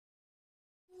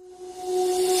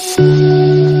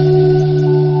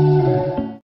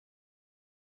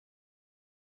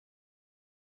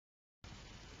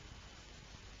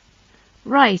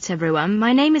Right, everyone,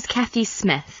 my name is Kathy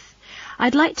Smith.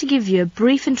 I'd like to give you a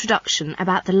brief introduction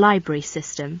about the library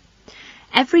system.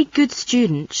 Every good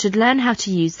student should learn how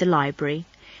to use the library.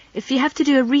 If you have to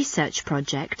do a research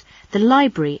project, the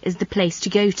library is the place to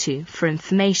go to for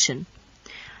information.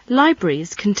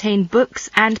 Libraries contain books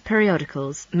and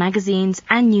periodicals, magazines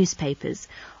and newspapers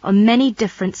on many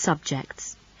different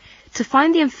subjects. To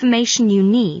find the information you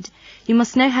need, you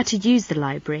must know how to use the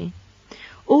library.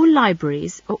 All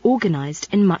libraries are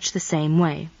organised in much the same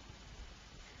way.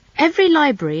 Every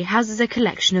library houses a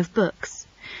collection of books.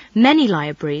 Many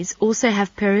libraries also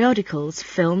have periodicals,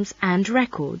 films and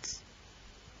records.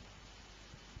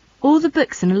 All the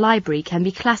books in a library can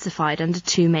be classified under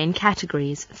two main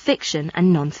categories, fiction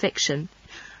and non-fiction.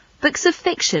 Books of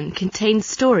fiction contain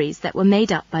stories that were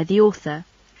made up by the author.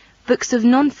 Books of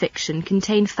non-fiction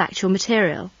contain factual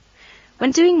material.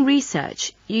 When doing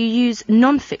research, you use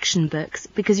non-fiction books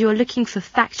because you are looking for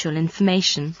factual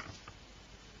information.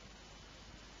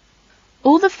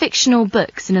 All the fictional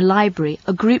books in a library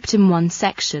are grouped in one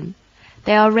section.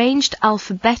 They are arranged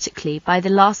alphabetically by the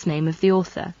last name of the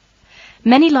author.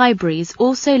 Many libraries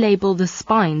also label the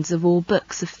spines of all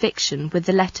books of fiction with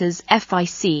the letters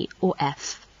FIC or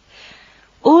F.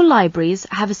 All libraries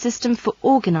have a system for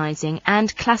organising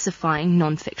and classifying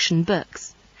non-fiction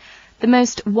books. The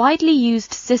most widely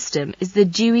used system is the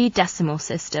Dewey Decimal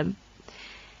System.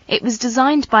 It was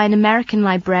designed by an American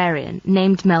librarian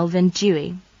named Melvin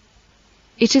Dewey.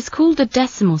 It is called a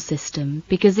decimal system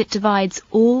because it divides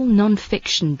all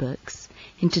non-fiction books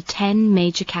into 10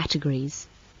 major categories.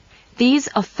 These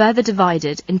are further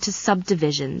divided into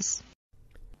subdivisions.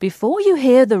 Before you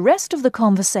hear the rest of the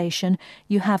conversation,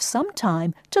 you have some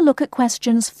time to look at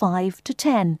questions 5 to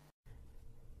 10.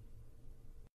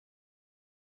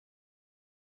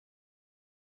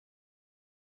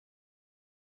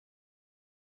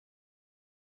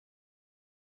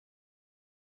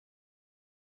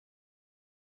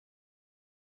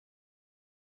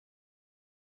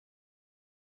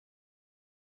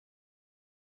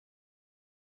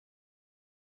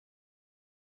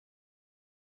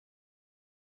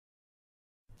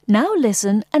 Now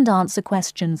listen and answer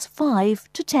questions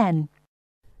 5 to 10.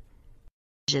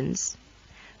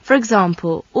 For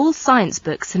example, all science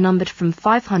books are numbered from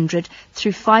 500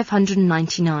 through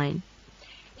 599.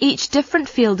 Each different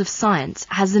field of science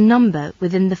has a number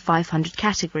within the 500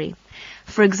 category.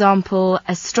 For example,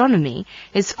 astronomy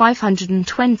is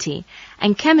 520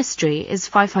 and chemistry is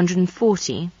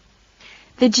 540.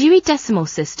 The Dewey Decimal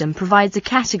System provides a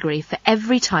category for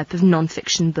every type of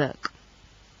non-fiction book.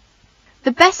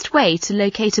 The best way to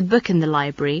locate a book in the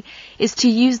library is to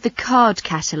use the card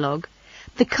catalogue.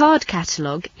 The card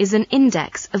catalogue is an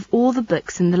index of all the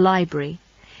books in the library.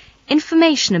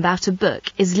 Information about a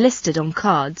book is listed on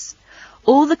cards.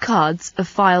 All the cards are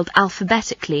filed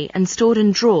alphabetically and stored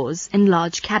in drawers in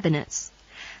large cabinets.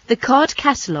 The card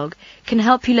catalogue can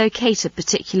help you locate a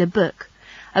particular book,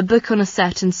 a book on a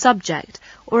certain subject,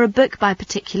 or a book by a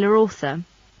particular author.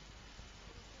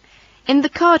 In the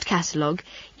card catalogue,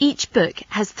 each book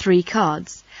has 3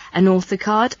 cards, an author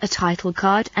card, a title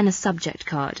card and a subject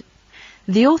card.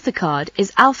 The author card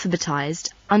is alphabetized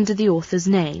under the author's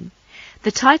name.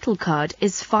 The title card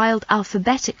is filed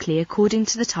alphabetically according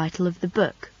to the title of the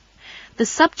book. The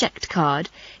subject card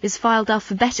is filed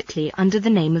alphabetically under the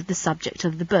name of the subject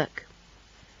of the book.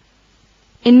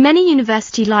 In many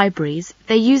university libraries,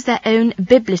 they use their own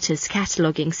Biblitus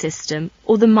cataloguing system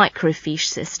or the microfiche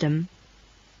system.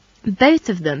 Both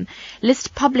of them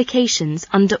list publications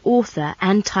under author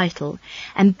and title,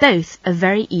 and both are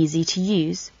very easy to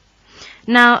use.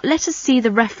 Now let us see the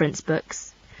reference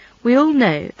books. We all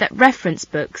know that reference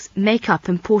books make up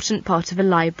an important part of a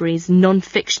library's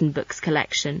non-fiction books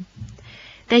collection.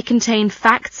 They contain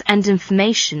facts and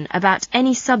information about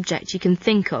any subject you can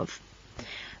think of.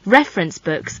 Reference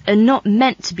books are not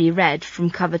meant to be read from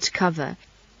cover to cover.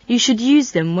 You should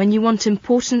use them when you want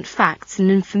important facts and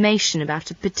information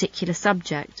about a particular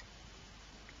subject.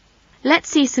 Let's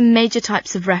see some major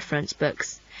types of reference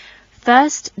books.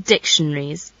 First,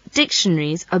 dictionaries.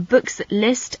 Dictionaries are books that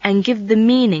list and give the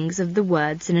meanings of the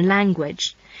words in a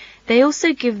language. They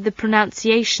also give the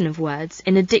pronunciation of words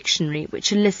in a dictionary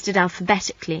which are listed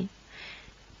alphabetically.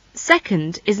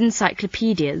 Second is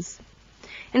encyclopedias.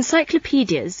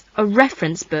 Encyclopedias are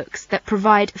reference books that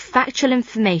provide factual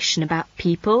information about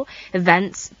people,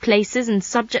 events, places and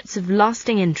subjects of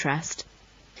lasting interest.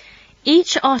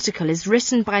 Each article is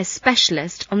written by a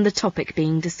specialist on the topic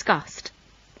being discussed.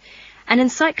 An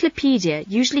encyclopedia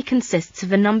usually consists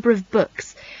of a number of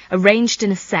books arranged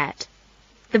in a set.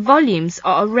 The volumes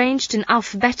are arranged in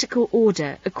alphabetical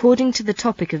order according to the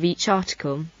topic of each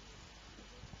article.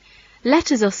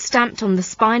 Letters are stamped on the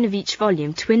spine of each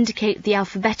volume to indicate the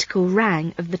alphabetical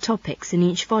rang of the topics in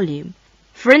each volume.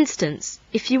 For instance,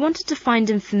 if you wanted to find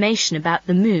information about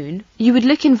the moon, you would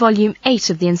look in volume 8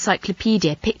 of the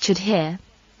encyclopedia pictured here.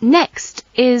 Next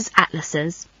is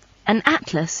atlases. An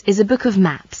atlas is a book of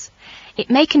maps.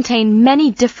 It may contain many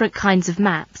different kinds of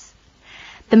maps.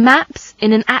 The maps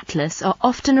in an atlas are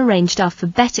often arranged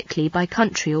alphabetically by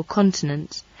country or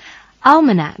continent.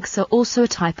 Almanacs are also a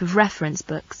type of reference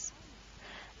books.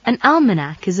 An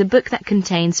almanac is a book that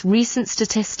contains recent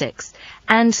statistics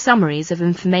and summaries of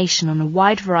information on a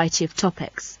wide variety of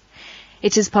topics.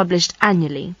 It is published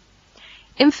annually.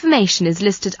 Information is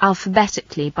listed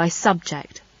alphabetically by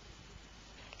subject.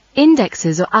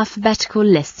 Indexes are alphabetical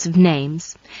lists of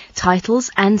names, titles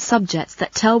and subjects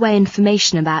that tell where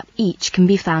information about each can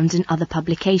be found in other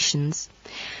publications.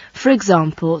 For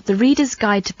example, the Reader's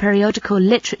Guide to Periodical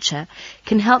Literature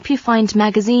can help you find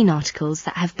magazine articles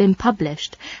that have been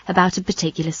published about a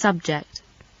particular subject.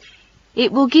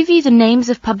 It will give you the names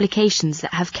of publications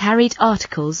that have carried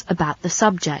articles about the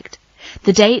subject,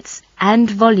 the dates and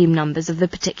volume numbers of the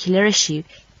particular issue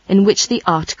in which the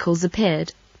articles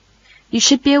appeared. You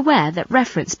should be aware that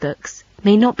reference books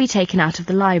may not be taken out of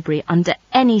the library under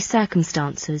any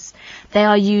circumstances. They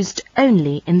are used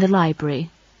only in the library.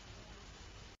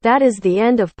 That is the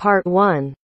end of part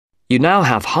 1. You now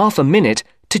have half a minute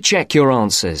to check your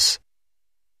answers.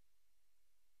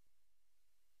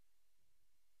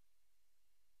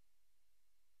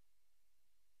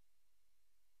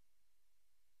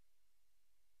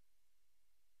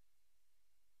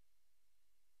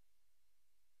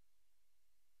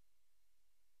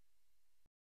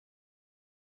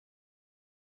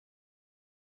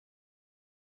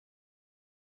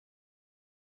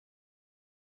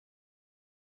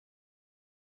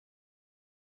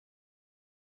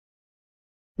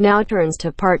 Now turns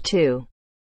to part 2.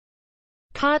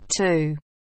 Part 2.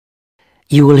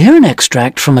 You will hear an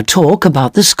extract from a talk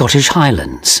about the Scottish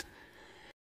Highlands.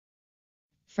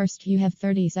 First, you have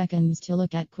 30 seconds to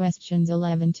look at questions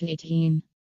 11 to 18.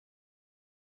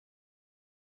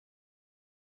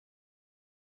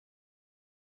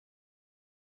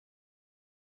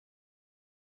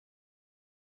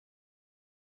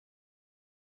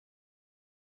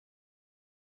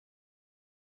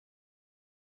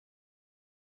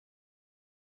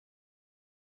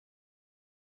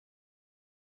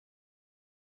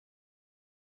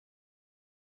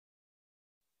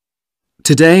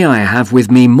 Today I have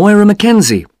with me Moira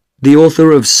Mackenzie, the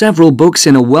author of several books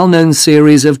in a well-known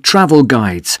series of travel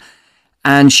guides,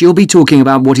 and she'll be talking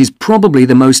about what is probably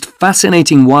the most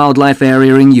fascinating wildlife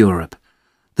area in Europe,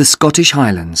 the Scottish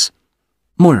Highlands.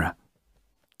 Moira.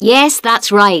 Yes,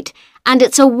 that's right, and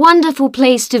it's a wonderful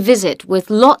place to visit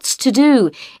with lots to do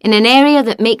in an area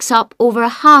that makes up over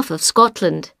half of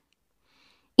Scotland.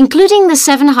 Including the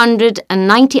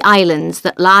 790 islands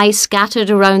that lie scattered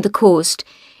around the coast,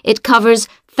 it covers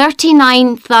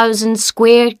 39,000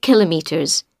 square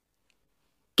kilometres.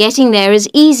 Getting there is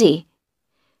easy.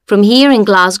 From here in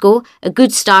Glasgow, a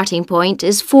good starting point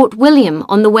is Fort William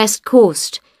on the west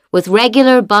coast, with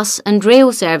regular bus and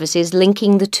rail services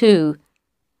linking the two.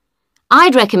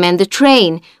 I'd recommend the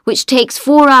train, which takes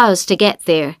 4 hours to get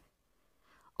there.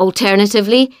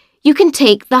 Alternatively, you can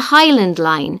take the Highland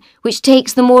Line, which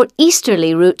takes the more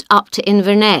easterly route up to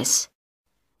Inverness.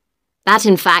 That,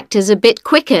 in fact, is a bit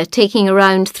quicker, taking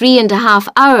around 3.5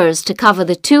 hours to cover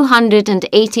the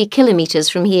 280 kilometres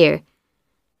from here.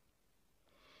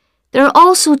 There are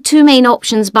also 2 main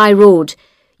options by road.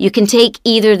 You can take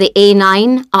either the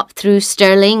A9 up through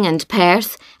Stirling and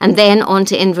Perth and then on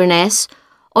to Inverness,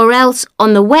 or else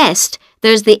on the west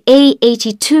there's the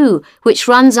A82 which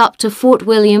runs up to Fort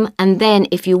William and then,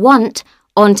 if you want,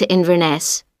 on to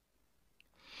Inverness.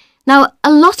 Now,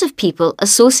 a lot of people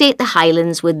associate the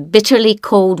Highlands with bitterly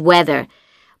cold weather,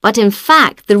 but in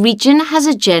fact the region has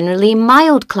a generally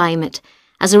mild climate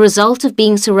as a result of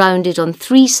being surrounded on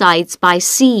 3 sides by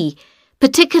sea,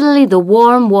 particularly the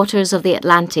warm waters of the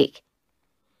Atlantic.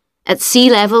 At sea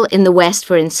level in the west,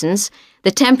 for instance, the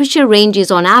temperature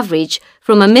ranges on average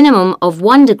from a minimum of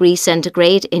 1 degree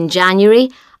centigrade in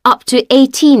January up to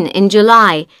 18 in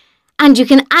July, and you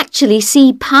can actually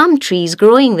see palm trees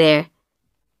growing there.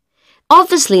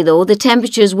 Obviously, though, the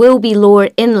temperatures will be lower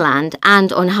inland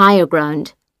and on higher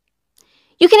ground.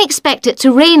 You can expect it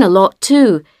to rain a lot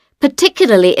too,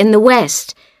 particularly in the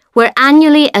west, where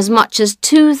annually as much as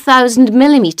 2,000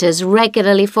 millimetres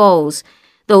regularly falls,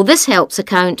 though this helps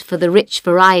account for the rich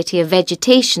variety of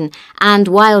vegetation and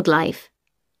wildlife.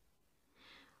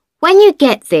 When you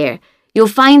get there, you'll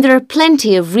find there are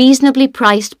plenty of reasonably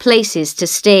priced places to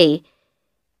stay.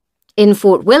 In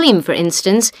Fort William, for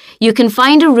instance, you can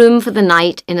find a room for the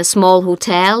night in a small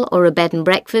hotel or a bed and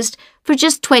breakfast for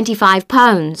just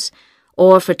 £25,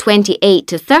 or for £28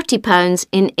 to £30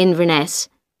 in Inverness.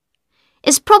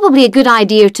 It's probably a good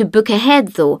idea to book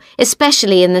ahead though,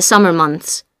 especially in the summer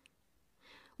months.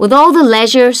 With all the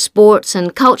leisure, sports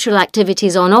and cultural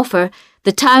activities on offer,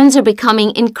 the towns are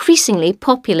becoming increasingly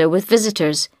popular with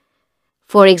visitors.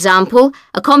 For example,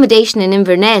 accommodation in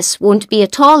Inverness won't be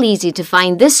at all easy to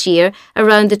find this year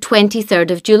around the 23rd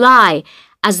of July,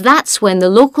 as that's when the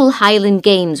local Highland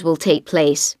Games will take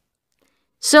place.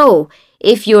 So,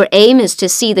 if your aim is to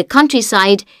see the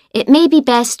countryside, it may be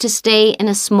best to stay in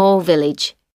a small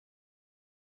village.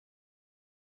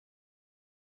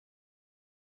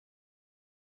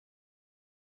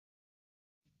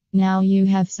 Now you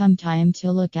have some time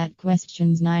to look at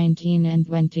questions 19 and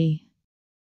 20.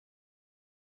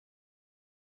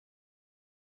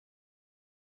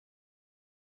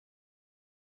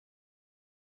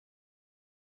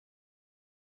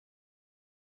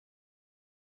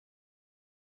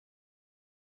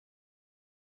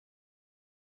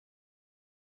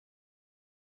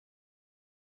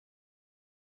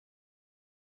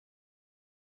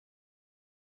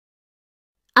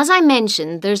 As I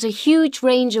mentioned, there's a huge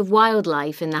range of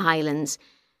wildlife in the Highlands,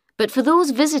 but for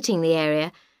those visiting the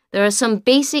area, there are some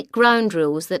basic ground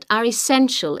rules that are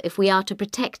essential if we are to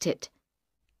protect it.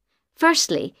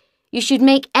 Firstly, you should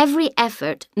make every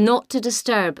effort not to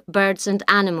disturb birds and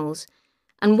animals,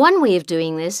 and one way of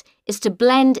doing this is to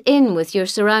blend in with your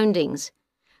surroundings,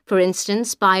 for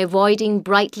instance by avoiding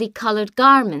brightly coloured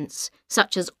garments,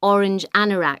 such as orange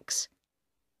anoraks.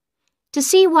 To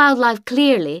see wildlife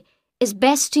clearly, it's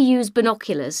best to use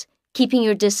binoculars, keeping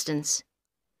your distance.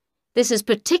 This is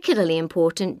particularly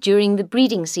important during the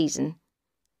breeding season.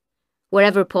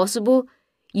 Wherever possible,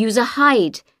 use a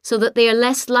hide so that they are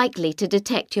less likely to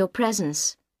detect your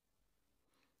presence.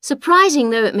 Surprising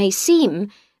though it may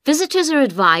seem, visitors are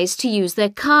advised to use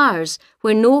their cars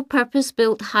where no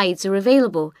purpose-built hides are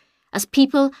available, as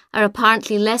people are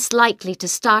apparently less likely to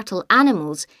startle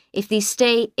animals if they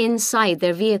stay inside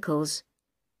their vehicles.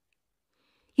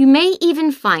 You may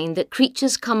even find that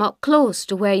creatures come up close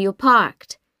to where you're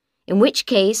parked, in which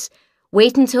case,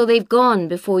 wait until they've gone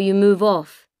before you move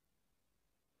off.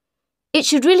 It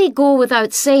should really go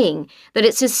without saying that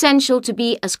it's essential to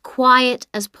be as quiet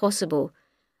as possible,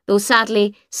 though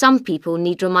sadly some people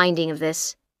need reminding of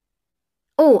this.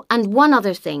 Oh, and one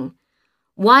other thing.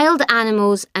 Wild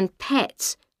animals and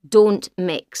pets don't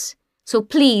mix, so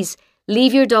please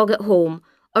leave your dog at home,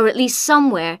 or at least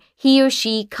somewhere he or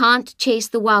she can't chase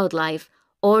the wildlife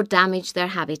or damage their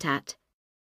habitat.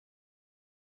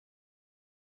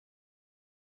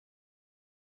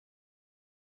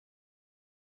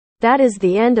 That is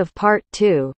the end of part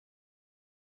 2.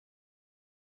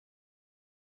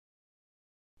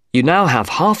 You now have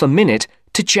half a minute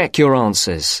to check your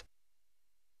answers.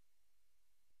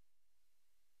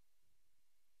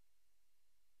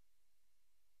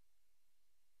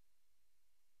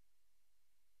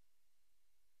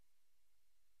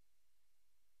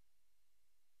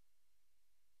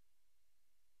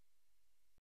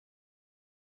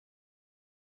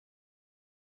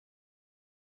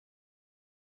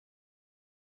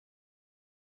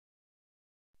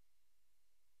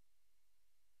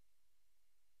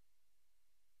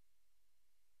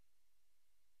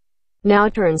 Now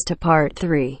turns to part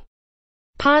 3.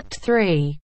 Part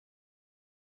 3.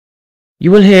 You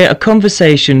will hear a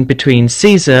conversation between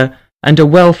Caesar and a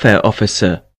welfare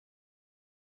officer.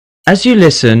 As you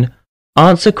listen,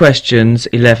 answer questions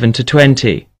 11 to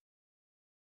 20.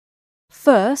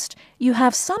 First, you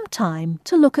have some time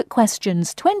to look at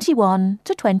questions 21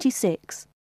 to 26.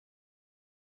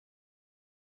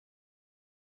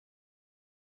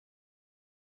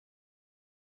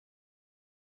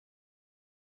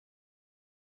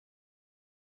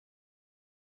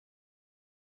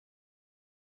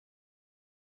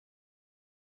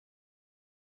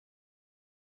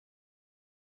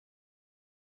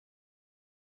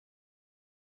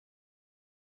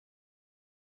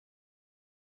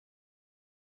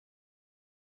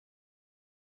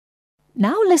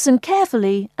 Now listen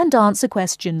carefully and answer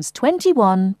questions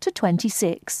 21 to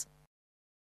 26.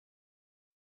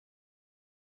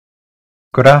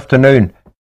 Good afternoon.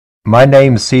 My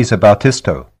name's Cesar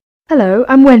Bautisto. Hello,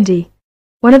 I'm Wendy,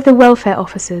 one of the welfare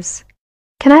officers.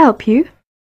 Can I help you?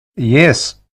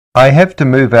 Yes, I have to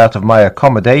move out of my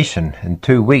accommodation in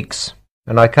 2 weeks,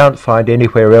 and I can't find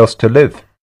anywhere else to live.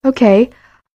 Okay,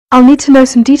 I'll need to know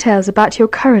some details about your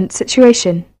current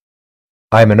situation.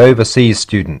 I'm an overseas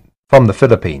student. from the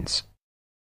Philippines.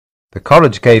 The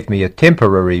college gave me a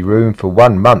temporary room for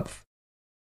 1 month.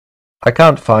 I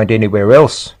can't find anywhere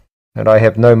else, and I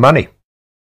have no money.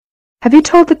 Have you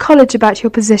told the college about your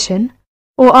position,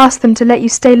 or asked them to let you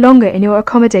stay longer in your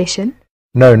accommodation?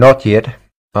 No, not yet.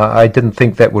 I didn't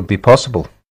think that would be possible.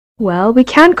 Well, we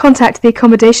can contact the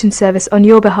accommodation service on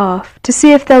your behalf to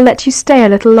see if they'll let you stay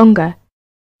a little longer,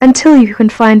 until you can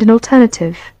find an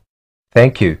alternative.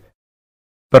 Thank you.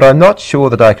 But I'm not sure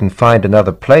that I can find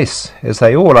another place, as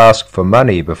they all ask for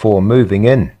money before moving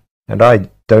in, and I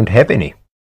don't have any.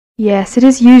 Yes, it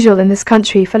is usual in this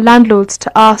country for landlords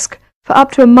to ask for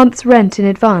up to a month's rent in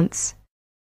advance.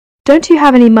 Don't you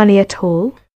have any money at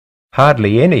all?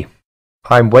 Hardly any.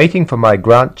 I'm waiting for my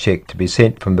grant cheque to be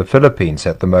sent from the Philippines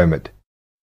at the moment.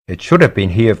 It should have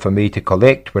been here for me to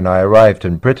collect when I arrived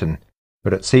in Britain,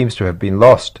 but it seems to have been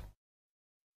lost.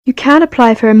 You can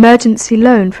apply for emergency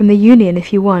loan from the union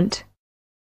if you want.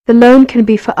 The loan can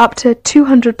be for up to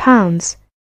 £200,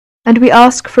 and we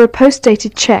ask for a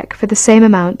post-dated cheque for the same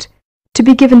amount to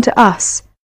be given to us,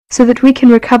 so that we can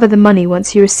recover the money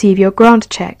once you receive your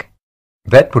grant cheque.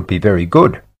 That would be very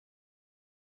good.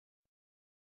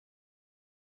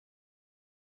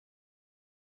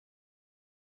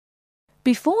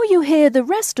 Before you hear the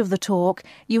rest of the talk,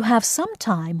 you have some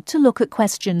time to look at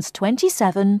questions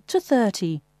 27 to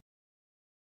 30.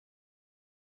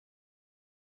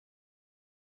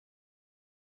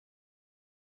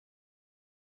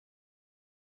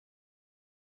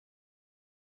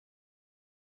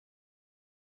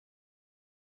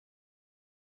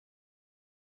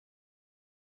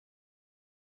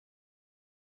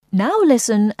 Now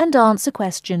listen and answer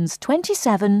questions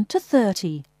 27 to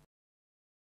 30.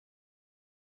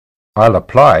 I'll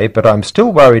apply, but I'm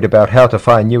still worried about how to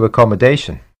find new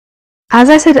accommodation. As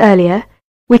I said earlier,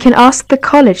 we can ask the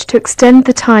college to extend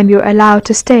the time you're allowed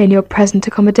to stay in your present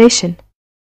accommodation.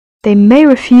 They may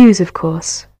refuse, of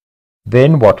course.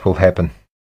 Then what will happen?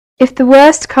 If the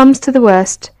worst comes to the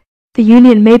worst, the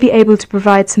union may be able to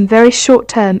provide some very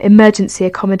short-term emergency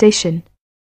accommodation.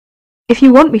 If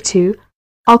you want me to,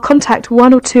 I'll contact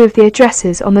 1 or 2 of the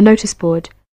addresses on the notice board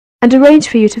and arrange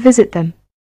for you to visit them.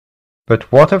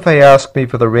 But what if they ask me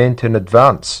for the rent in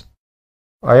advance?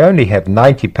 I only have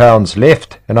 £90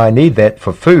 left, and I need that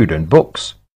for food and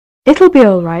books. It'll be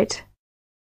all right.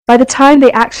 By the time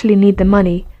they actually need the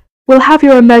money, we'll have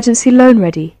your emergency loan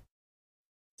ready.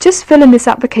 Just fill in this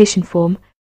application form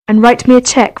and write me a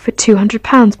cheque for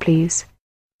 £200, please,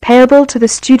 payable to the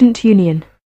student union.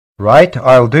 Right,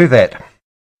 I'll do that.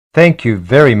 Thank you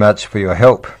very much for your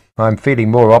help. I'm feeling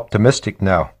more optimistic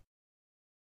now.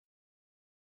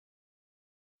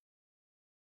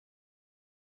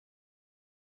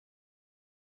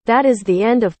 That is the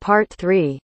end of part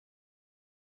 3.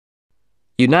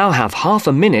 You now have half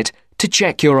a minute to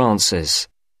check your answers.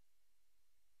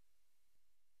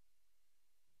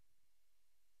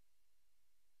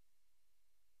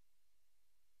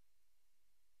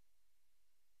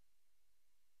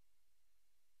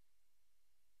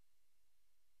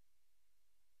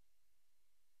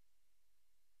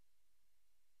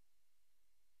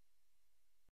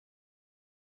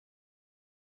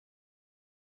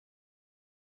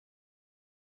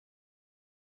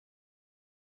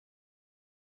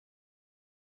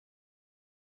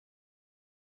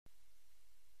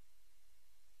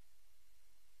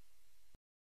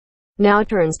 Now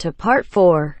turns to part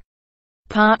 4.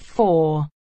 Part 4.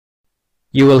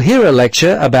 You will hear a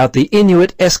lecture about the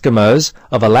Inuit Eskimos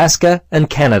of Alaska and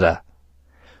Canada.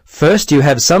 First, you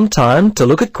have some time to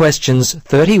look at questions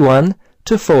 31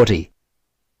 to 40.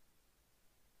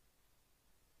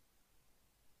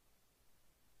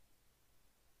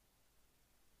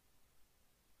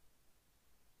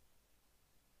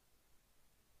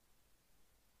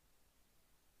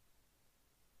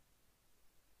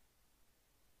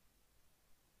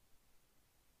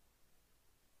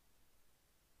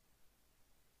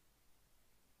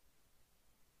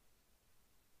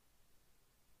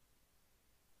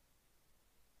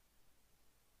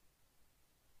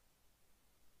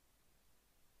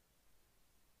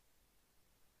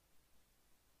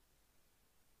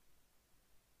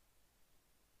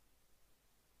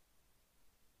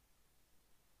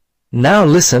 Now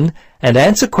listen and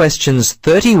answer questions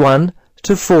 31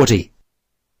 to 40.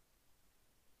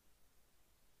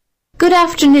 Good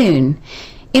afternoon.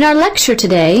 In our lecture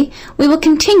today, we will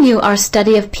continue our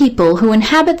study of people who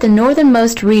inhabit the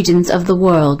northernmost regions of the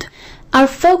world. Our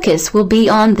focus will be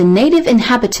on the native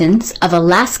inhabitants of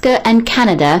Alaska and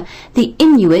Canada, the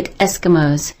Inuit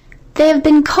Eskimos. They have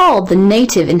been called the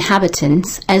native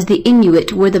inhabitants, as the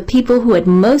Inuit were the people who had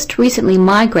most recently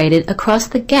migrated across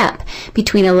the gap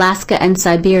between Alaska and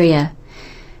Siberia.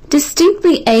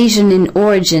 Distinctly Asian in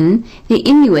origin, the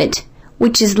Inuit,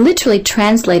 which is literally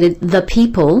translated the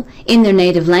people in their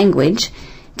native language,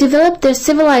 developed their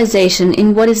civilization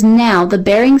in what is now the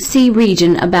Bering Sea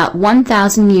region about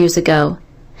 1,000 years ago.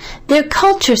 Their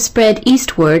culture spread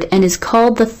eastward and is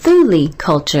called the Thule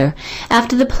culture,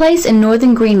 after the place in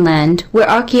northern Greenland where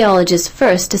archaeologists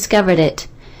first discovered it.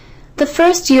 The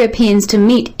first Europeans to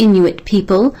meet Inuit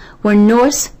people were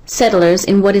Norse settlers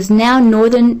in what is now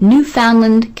northern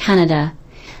Newfoundland, Canada.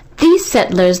 These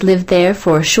settlers lived there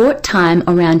for a short time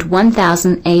around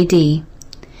 1000 AD.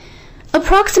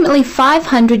 Approximately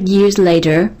 500 years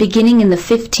later, beginning in the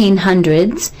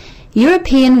 1500s,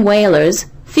 European whalers,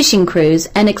 fishing crews,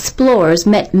 and explorers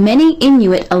met many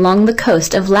Inuit along the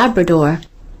coast of Labrador.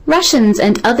 Russians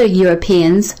and other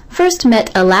Europeans first met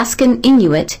Alaskan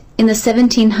Inuit in the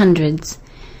 1700s.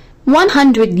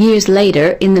 100 years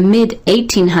later, in the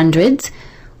mid-1800s,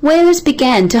 whalers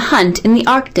began to hunt in the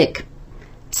Arctic.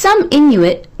 Some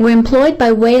Inuit were employed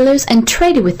by whalers and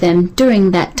traded with them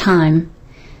during that time.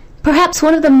 Perhaps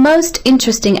one of the most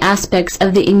interesting aspects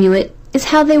of the Inuit is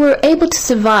how they were able to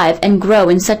survive and grow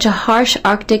in such a harsh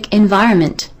Arctic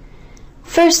environment.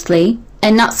 Firstly,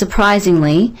 and not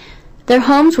surprisingly, their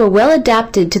homes were well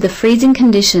adapted to the freezing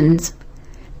conditions.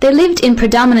 They lived in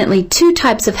predominantly two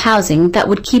types of housing that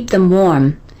would keep them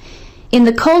warm. In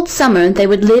the cold summer, they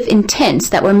would live in tents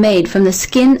that were made from the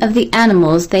skin of the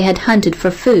animals they had hunted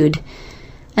for food,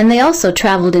 and they also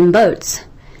traveled in boats.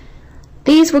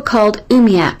 These were called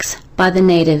umiaks by the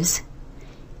natives.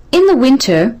 In the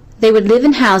winter, they would live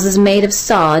in houses made of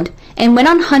sod, and when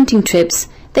on hunting trips,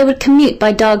 they would commute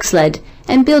by dog sled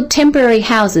and build temporary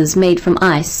houses made from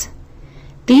ice.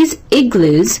 These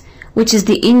igloos, which is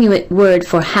the Inuit word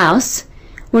for house,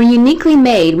 were uniquely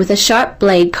made with a sharp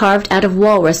blade carved out of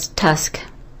walrus tusk.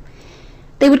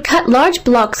 They would cut large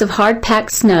blocks of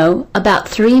hard-packed snow, about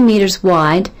 3 meters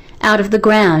wide, out of the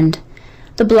ground.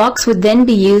 The blocks would then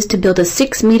be used to build a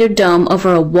 6-meter dome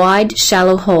over a wide,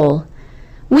 shallow hole.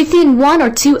 Within 1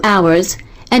 or 2 hours,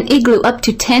 an igloo up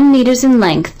to 10 meters in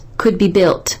length could be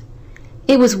built.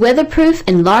 It was weatherproof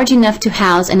and large enough to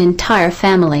house an entire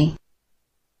family.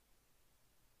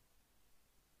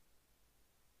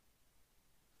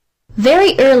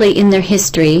 Very early in their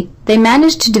history, they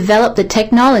managed to develop the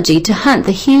technology to hunt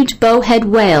the huge bowhead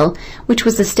whale, which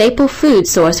was a staple food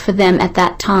source for them at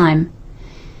that time.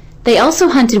 They also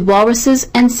hunted walruses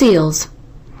and seals.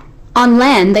 On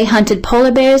land, they hunted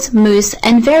polar bears, moose,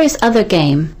 and various other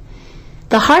game.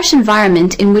 The harsh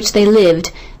environment in which they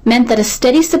lived meant that a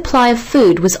steady supply of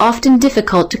food was often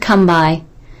difficult to come by.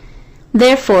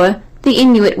 Therefore, the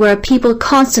Inuit were a people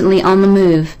constantly on the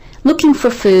move, looking for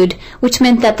food, which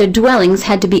meant that their dwellings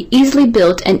had to be easily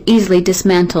built and easily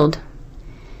dismantled.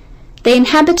 They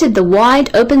inhabited the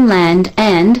wide open land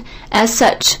and, as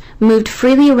such, moved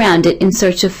freely around it in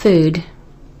search of food.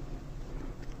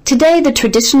 Today, the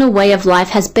traditional way of life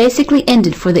has basically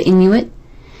ended for the Inuit.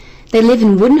 They live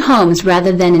in wooden homes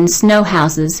rather than in snow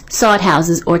houses, sod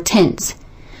houses, or tents.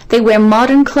 They wear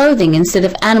modern clothing instead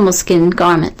of animal skin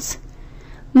garments.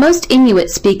 Most Inuit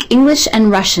speak English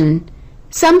and Russian.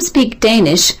 Some speak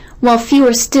Danish, while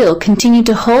fewer still continue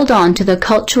to hold on to their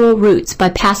cultural roots by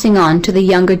passing on to the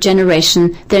younger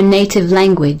generation their native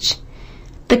language.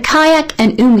 The kayak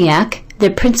and umiak,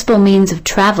 their principal means of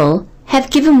travel, have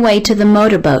given way to the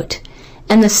motorboat,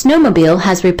 and the snowmobile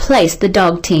has replaced the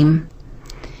dog team.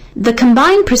 The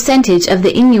combined percentage of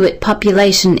the Inuit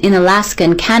population in Alaska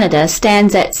and Canada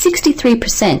stands at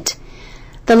 63%,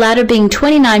 the latter being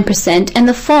 29% and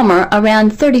the former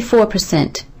around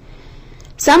 34%.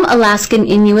 Some Alaskan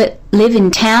Inuit live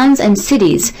in towns and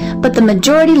cities, but the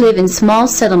majority live in small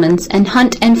settlements and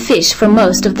hunt and fish for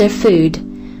most of their food.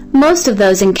 Most of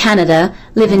those in Canada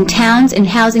live in towns and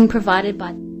housing provided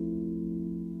by...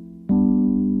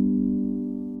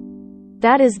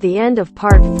 That is the end of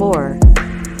part 4.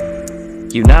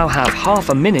 You now have half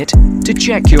a minute to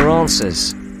check your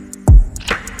answers.